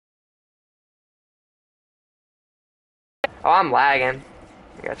Oh, I'm lagging.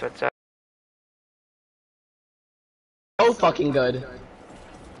 That's what's up. So fucking good.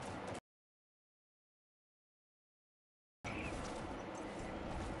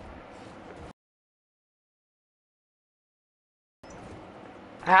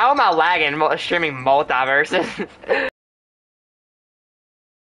 How am I lagging streaming Multiversus?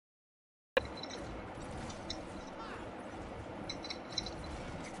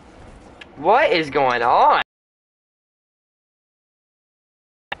 What is going on?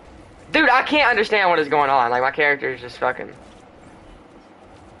 Dude, I can't understand what is going on. Like, my character is just fucking...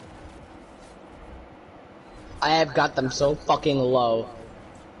 I have got them so fucking low.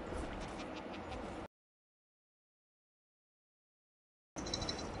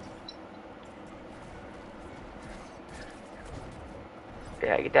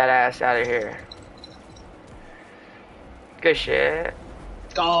 Yeah, get that ass out of here. Good shit.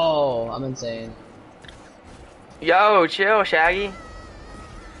 Oh, I'm insane. Yo, chill, Shaggy.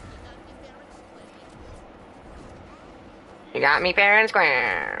 You got me fair and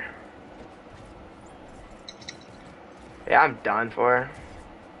square. Yeah, I'm done for.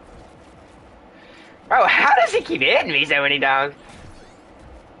 Bro, how does he keep hitting me so many times?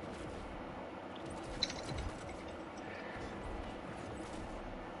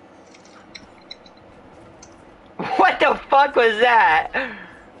 What the fuck was that?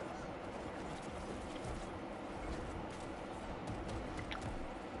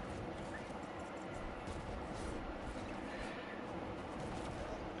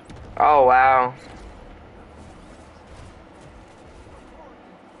 Oh, wow.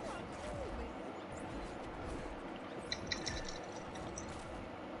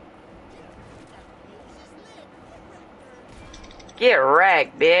 Get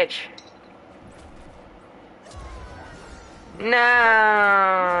wrecked, bitch. No.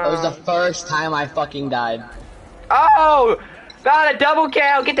 That was the first time I fucking died. Oh! Got a double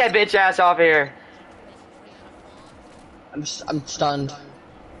kill. Get that bitch ass off here. I'm stunned.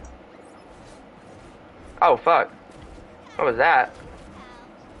 Oh, fuck. What was that?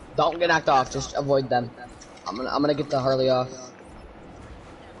 Don't get knocked off. Just avoid them. I'm gonna get the Harley off.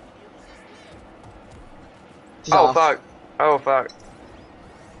 She's Oh, off. fuck. Oh, fuck.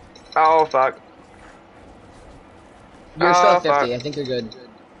 Oh, fuck. You're still at 50. Fuck. I think you're good.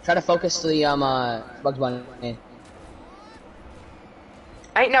 Try to focus to the Bugs Bunny.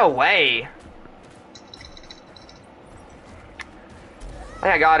 Ain't no way. I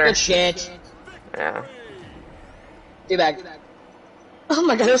think I got her. Good shit. Yeah. Teabag. Oh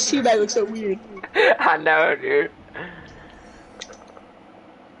my god, this teabag looks so weird. I know, dude.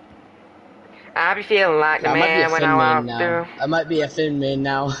 I be feeling like the I might be a man when Finn I main walk now. through. I might be a Finn main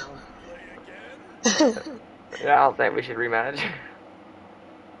now. Yeah, I don't think we should rematch.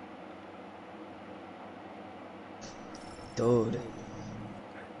 Dude.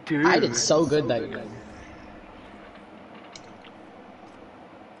 Dude. I did so good that game.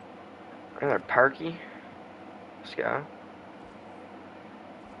 Another perky. Let's go.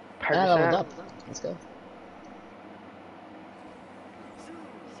 I leveled up. Let's go.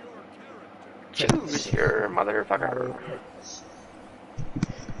 Choose your motherfucker. I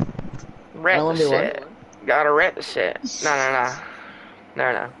Rep the wanna do set. Gotta rep the set.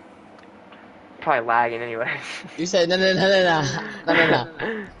 No. Probably lagging anyways. You said no.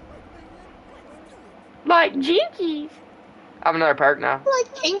 Like jinkies. I have another perk now.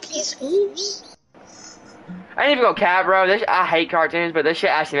 Like pinky scoops. I didn't even go cat, bro. I hate cartoons, but this shit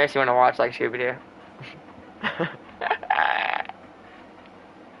actually makes me want to watch like Scooby-Doo.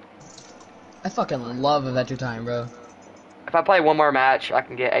 I fucking love Adventure Time, bro. If I play one more match, I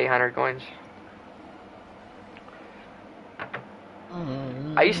can get 800 coins.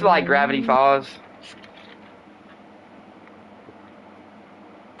 I used to like Gravity Falls.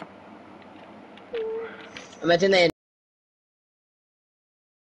 Imagine they.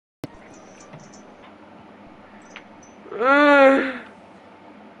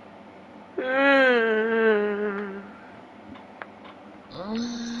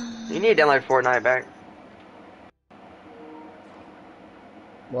 You need to download Fortnite back.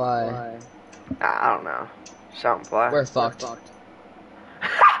 Why? I don't know. Something fly. We're fucked.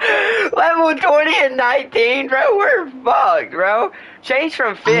 Level 20 and 19, bro. We're fucked, bro. Change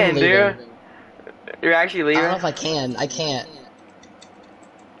from Finn, dude. You're actually leaving? I don't know if I can. I can't.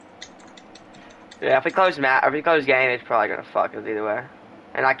 Yeah, if we close game, it's probably gonna fuck us either way.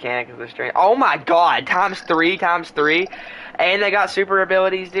 And I can't because of the stream. Oh my god, times three. And they got super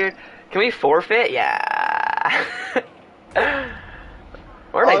abilities, dude. Can we forfeit? Yeah.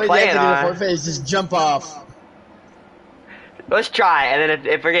 What are they playing All on? we have to do to forfeit is just jump off. Let's try, and then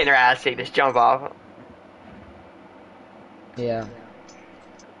if we're getting our ass kicked, just jump off. Yeah.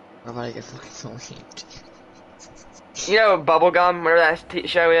 I'm about to get fucking so raped. You know Bubblegum, whatever that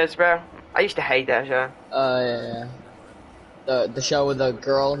show is, bro? I used to hate that show. Yeah. The show with the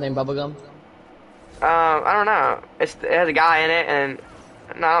girl named Bubblegum? I don't know. It has a guy in it, and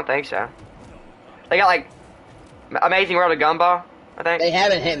no, I don't think so. They got like Amazing World of Gumball, I think. They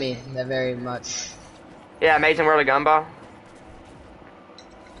haven't hit me that very much. Yeah, Amazing World of Gumball.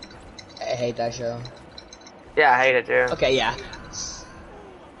 I hate that show. Yeah, I hate it too. Okay, yeah.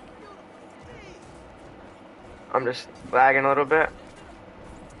 I'm just lagging a little bit.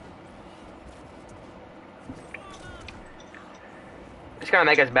 It's gonna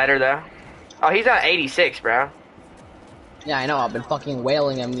make us better though. Oh, he's on 86, bro. Yeah, I know, I've been fucking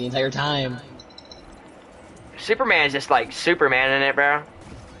wailing him the entire time. Superman's just like Superman in it, bro.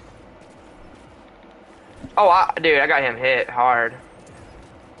 Oh, dude, I got him hit hard.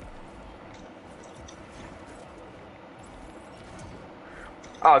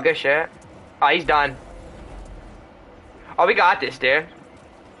 Oh, good shit. Oh, he's done. Oh, we got this, dude.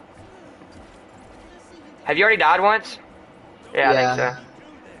 Have you already died once? Yeah, I think so.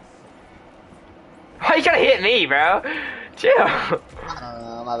 Why you trying to hit me, bro? Chill. I don't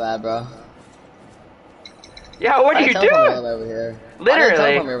know, my bad, bro. Yo, what are you doing? Over here.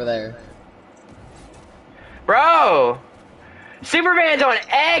 Literally. Over there. Bro! Superman's on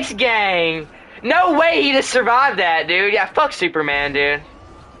X Gang! No way he just survived that, dude. Yeah, fuck Superman, dude.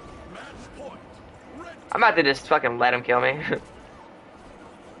 I'm about to just fucking let him kill me.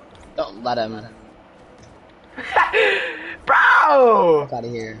 Don't let him. Bro! Get out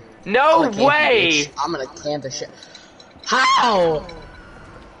of here. No way! I'm gonna camp the shit. How?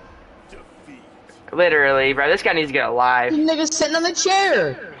 Literally, bro. This guy needs to get alive. This nigga's sitting on the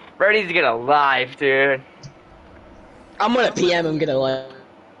chair. Bro needs to get alive, dude. I'm gonna PM him, get a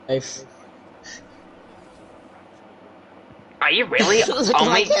life. Are you really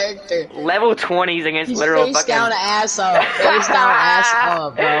only level 20s against He's literal face fucking... down, ass up. Face down, ass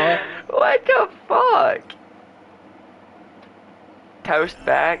up, bro. What the fuck? Toast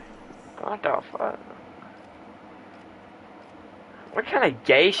back? What the fuck? What kind of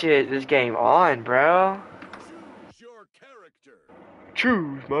gay shit is this game on, bro? Choose your character.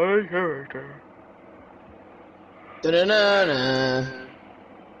 Choose my character. Da-da-da-da.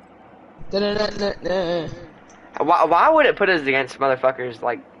 Da-da-da-da-da. Why would it put us against motherfuckers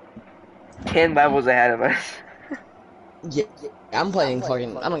like 10 levels ahead of us? Yeah, I'm playing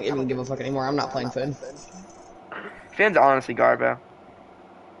fucking. I don't even give a fuck anymore. I'm not playing Finn. Finn's honestly Garbo.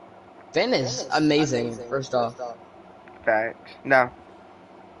 Finn is amazing, first off. Facts. No.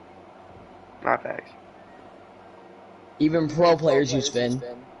 Not facts. Even pro players use Finn.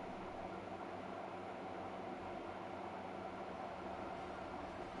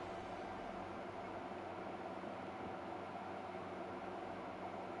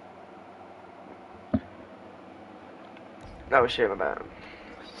 Oh shit, my bad.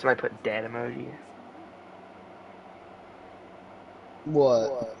 Somebody put dead emoji.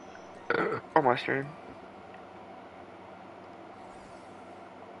 What? On my stream.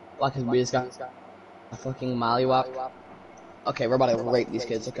 Like we just got a fucking mollywop. Okay, we're about to rape these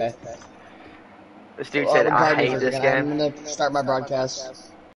kids, okay? This dude said, I hate this I'm game. gonna start my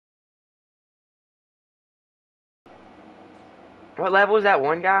broadcast. What level is that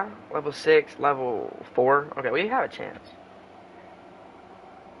one guy? Level 6, level 4? Okay, we have a chance.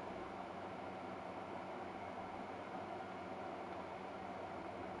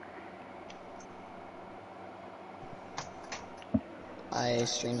 My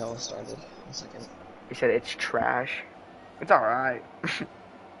stream almost started. 1 second. He said it's trash. It's alright.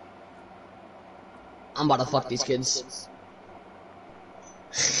 I'm about to fuck these kids.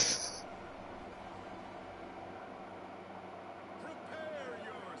 Prepare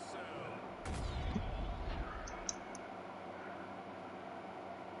yourself.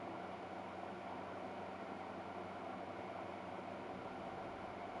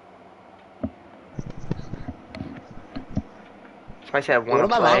 Somebody said What wanna if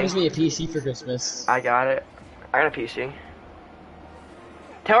my mom play. gives me a PC for Christmas? I got it. I got a PC.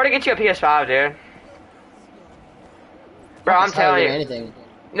 Tell her to get you a PS5, dude. Bro, I'm telling you. Anything.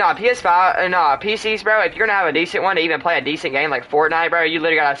 No, PS5, no, PCs, bro, if you're gonna have a decent one to even play a decent game like Fortnite, bro, you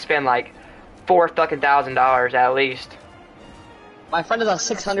literally gotta spend like $4,000 at least. My friend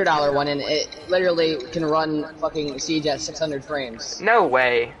has a $600 one, and it literally can run fucking Siege at 600 frames. No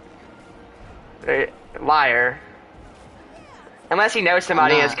way. Liar. Unless he knows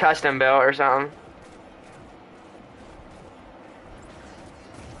somebody is custom built or something.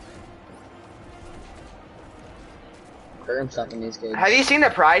 Hurt himself in these games. Have you seen the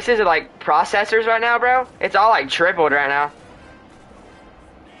prices of like processors right now, bro? It's all like tripled right now.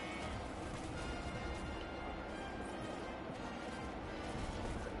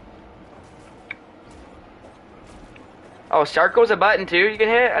 Oh, circle's a button too you can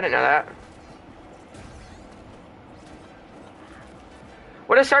hit? I didn't know that.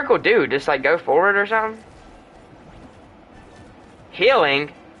 What does circle do? Just like go forward or something? Healing?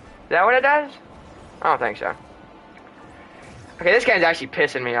 Is that what it does? I don't think so. Okay, this game's actually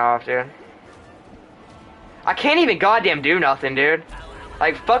pissing me off, dude. I can't even goddamn do nothing, dude.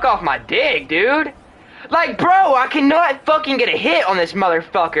 Like, fuck off my dick, dude. Like, bro, I cannot fucking get a hit on this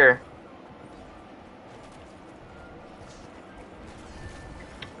motherfucker.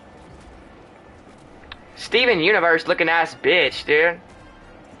 Steven Universe looking ass bitch, dude.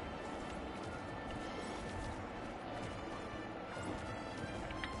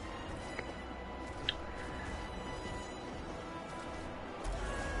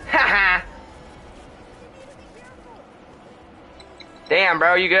 Haha. Damn,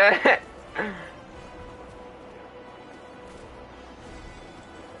 bro, you good?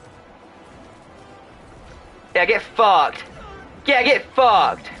 Yeah, get fucked. Yeah, get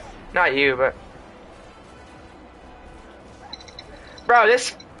fucked. Not you, but... Bro,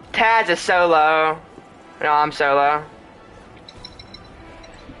 this Taz is solo. No, I'm solo.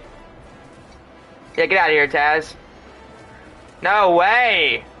 Yeah, get out of here, Taz. No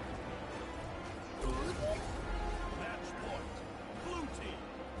way!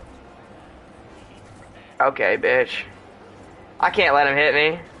 Okay, bitch. I can't let him hit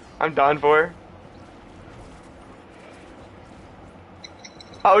me. I'm done for.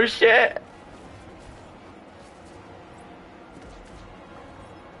 Oh shit.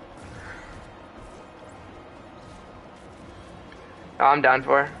 Oh, I'm done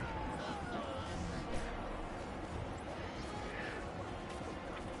for.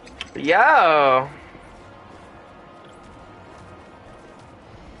 Yo.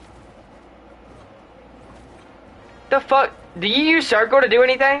 The fuck? Do you use circle to do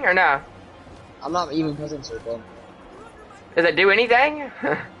anything or no? I'm not even pressing circle. Does it do anything?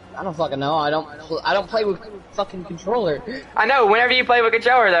 I don't fucking know. I don't play with fucking controller. I know. Whenever you play with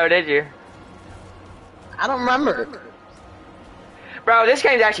controller, though, did you? I don't remember. Bro, this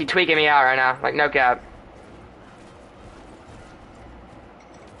game's actually tweaking me out right now. Like, no cap.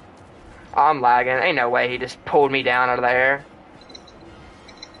 Oh, I'm lagging. Ain't no way he just pulled me down out of the air.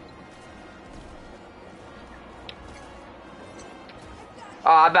 Oh,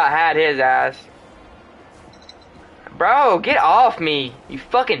 I about had his ass. Bro, get off me, you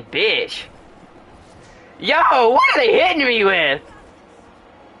fucking bitch. Yo, what are they hitting me with?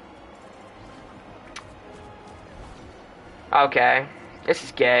 Okay, this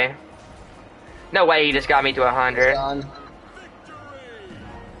is gay. No way he just got me to 100. Done.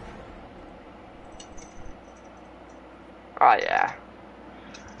 Oh yeah.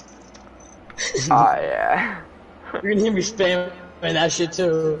 Oh yeah. You're gonna hear me spamming that shit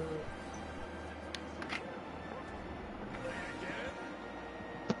too.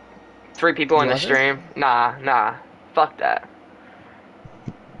 Three people in the watch it? stream. Nah. Fuck that.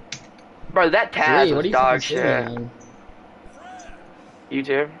 Bro, that Taz Three, what was are you dog fucking shit. saying?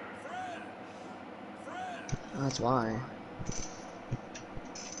 YouTube. That's why. Is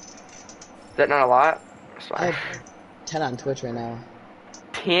that not a lot? That's I fine. have 10 on Twitch right now.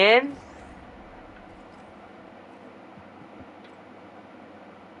 10?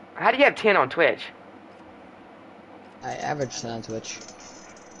 How do you have 10 on Twitch? I average 10 on Twitch.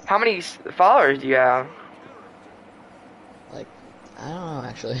 How many followers do you have? Like, I don't know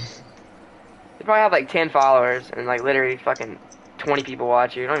actually. You probably have like 10 followers and like literally fucking 20 people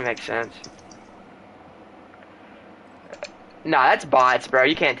watch you. It don't even make sense. Nah, that's bots, bro.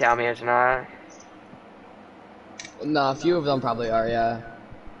 You can't tell me it's not. No, a few of them probably are, yeah.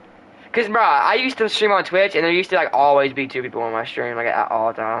 Cause, bro, I used to stream on Twitch and there used to like always be 2 people on my stream, like at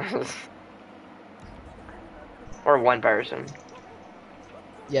all times. Or 1 person.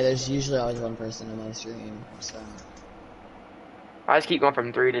 Yeah, there's usually always one person in my stream, so. I just keep going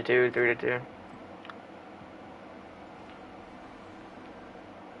from 3 to 2, 3 to 2.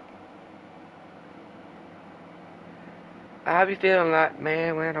 I be feeling like,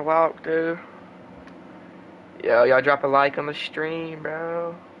 man, when I walk through. Yo, y'all drop a like on the stream,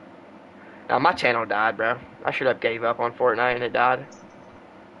 bro. Nah, my channel died, bro. I should have gave up on Fortnite and it died.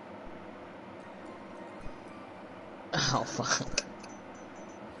 Oh, fuck.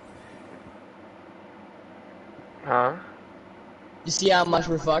 Huh? You see how much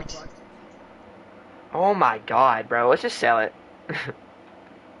we're fucked? Oh my god, bro. Let's just sell it. There's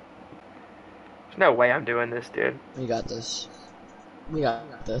no way I'm doing this, dude. We got this. We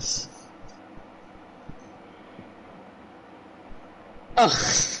got this. Oh.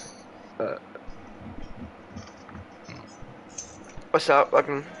 What's up?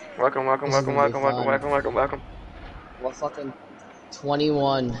 Welcome. This is gonna be fun. Welcome. Well, fucking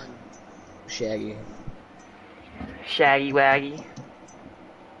 21 Shaggy. Shaggy Waggy.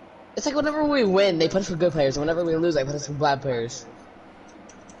 It's like whenever we win, they put us with good players, and whenever we lose, they put us with bad players.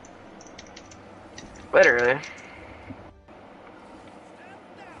 Literally.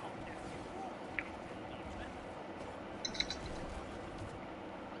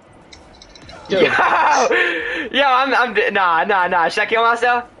 Dude. Yo! Yo, nah. Should I kill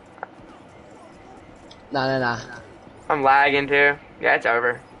myself? Nah. I'm lagging too. Yeah, it's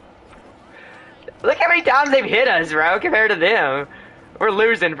over. Look how many times they've hit us, bro, compared to them. We're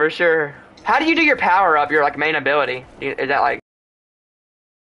losing for sure. How do you do your power up, your like main ability? Is that like...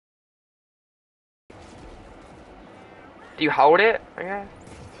 Do you hold it? I guess?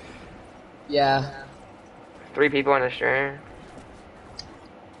 Yeah. 3 people in the stream.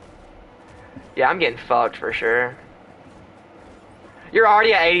 Yeah, I'm getting fucked for sure. You're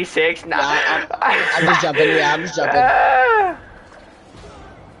already at 86? Nah. Yeah, I'm just jumping. Yeah, I'm just jumping.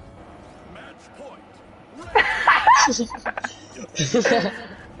 Match point.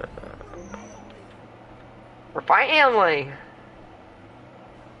 We're finally.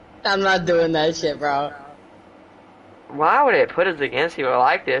 I'm not doing that shit, bro. Why would it put us against people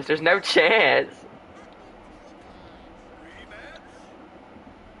like this? There's no chance.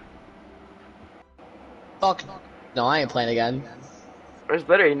 Fuck. No, I ain't playing again. There's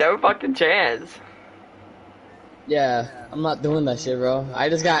literally no fucking chance. Yeah, I'm not doing that shit, bro. I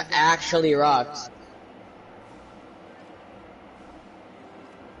just got actually rocked.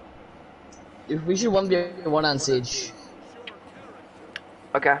 We should 1v1 on Siege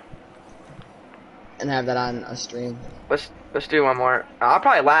Okay. and have that on a stream. Let's do one more. I'll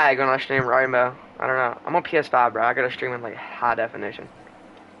probably lag when I stream Rainbow. I don't know. I'm on PS5, bro. I gotta stream in like high definition.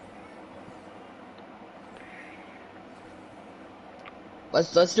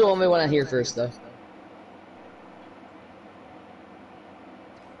 Let's do 1v1 on here first, though.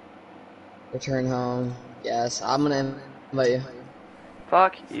 Return home. Yes, I'm gonna invite you.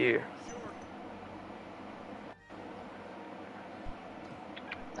 Fuck you.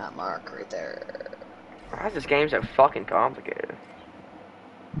 That mark right there. Why is this game so fucking complicated?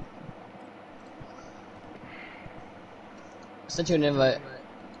 Sent you an invite.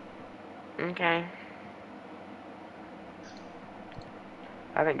 Okay.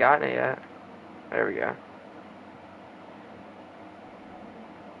 I haven't gotten it yet. There we go.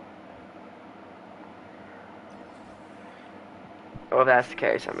 Well, if that's the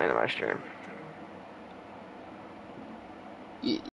case, I'm in my stream.